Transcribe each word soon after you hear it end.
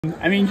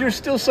I mean, you're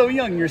still so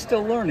young. You're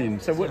still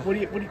learning. So what's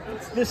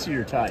this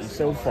year taught you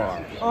so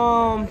far?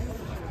 Man,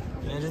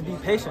 just be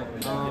patient.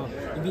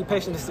 You be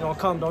patient. It's gonna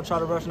come. Don't try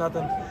to rush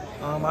nothing.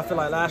 I feel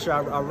like last year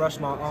I rushed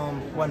my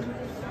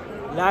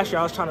last year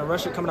I was trying to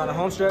rush it coming down the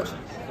home stretch,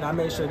 and I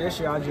made sure this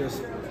year I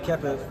just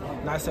kept it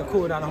nice and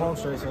cool down the home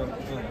stretch. So,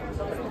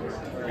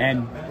 yeah.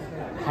 And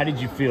how did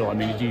you feel? I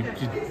mean,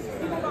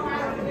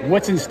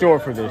 what's in store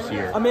for this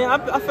year? I mean,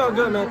 I felt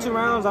good, man. 2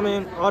 rounds. I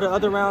mean, all the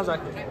other rounds I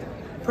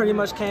pretty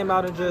much came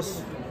out and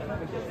just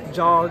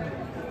jogged.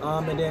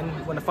 And then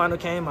when the final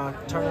came, I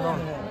turned it on.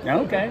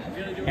 Okay.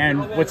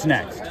 And what's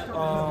next?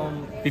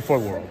 Before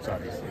Worlds,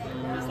 obviously.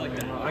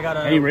 I got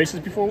any races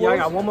before Worlds? Yeah, I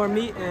got one more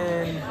meet,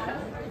 and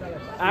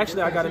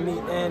actually I got a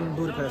meet in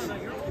Budapest.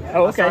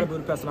 Oh, okay. I started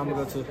Budapest, and I'm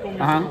gonna go to.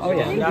 Oh,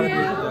 yeah.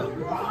 Yeah.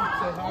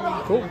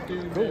 Cool.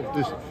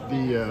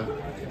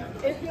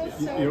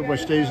 What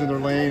stays in their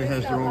lane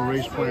has their own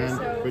race plan,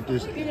 but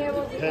just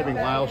having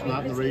Lyles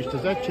not in the race,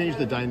 does that change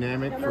the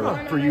dynamic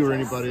for you or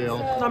anybody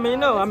else? I mean,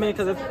 no. I mean,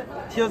 because if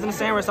he was in the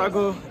same race, I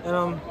go and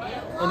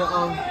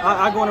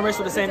I go in a race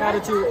with the same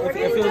attitude if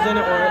he was in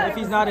it or if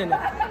he's not in it.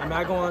 I mean,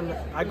 I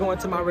go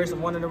into my race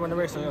and wanting to win the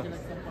race. So yeah.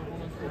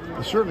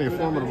 It's certainly a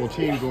formidable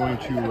team going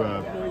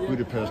to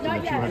Budapest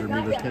in the 200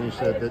 meters. Kenny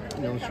said that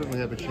certainly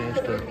have a chance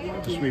to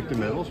sweep the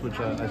medals, which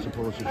I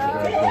suppose is your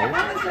guys' goal.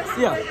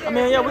 Yeah, I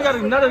mean, we got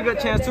another good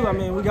chance too. I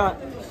mean, we got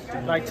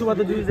like 2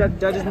 other dudes that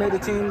just made the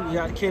team. We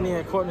got Kenny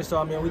and Courtney, so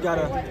I mean, we got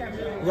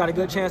a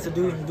good chance to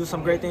do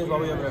some great things while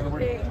we're over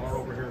there.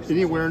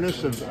 Any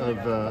awareness of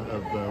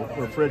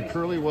where Fred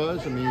Curley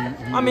was?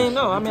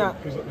 No.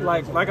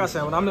 Like I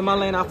said, when I'm in my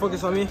lane, I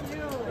focus on me.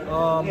 I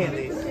don't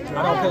pay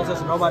attention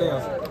to nobody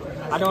else.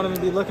 I don't even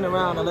be looking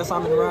around unless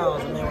I'm in the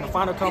rounds. I mean, when the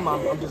final come,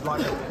 I'm just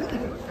like. So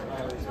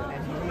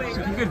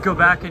if you could go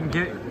back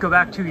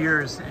 2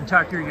 years and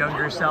talk to your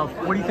younger self,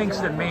 what do you think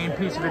is the main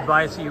piece of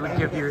advice that you would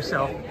give to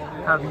yourself?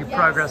 How have you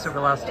progressed over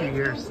the last 2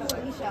 years?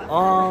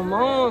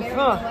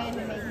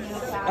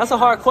 That's a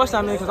hard question.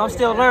 I mean, because I'm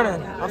still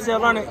learning.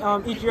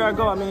 Each year I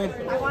go. I mean,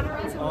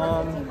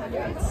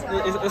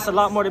 it's a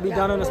lot more to be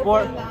done in the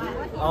sport.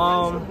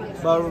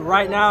 But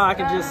right now, I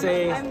can just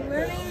say,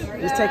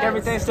 just take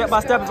everything step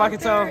by step. If I can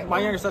tell my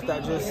younger self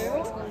that,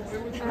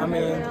 when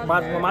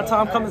my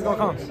time comes, it's gonna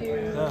come.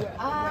 Yeah.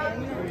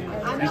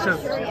 So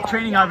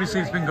training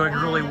obviously has been going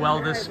really well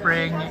this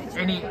spring.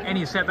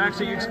 Any setbacks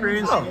that you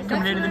experienced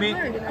coming into the meet?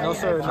 No,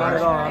 sir, not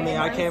at all. I mean,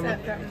 I came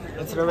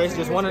into the race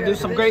just wanting to do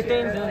some great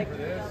things.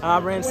 I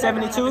ran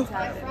 72.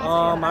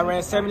 I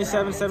ran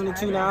 77,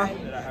 72 now.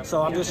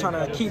 So I'm just trying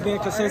to keep being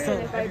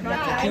consistent and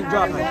keep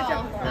dropping.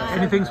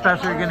 Anything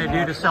special you're going to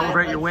do to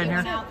celebrate your win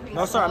here?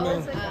 No, sir. I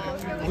mean,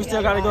 we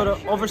still got to go to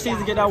overseas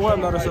and get that world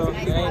medal, so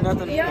it ain't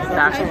nothing.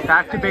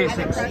 Back to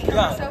basics.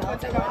 Yeah.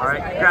 All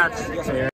right, congrats. Yes, sir.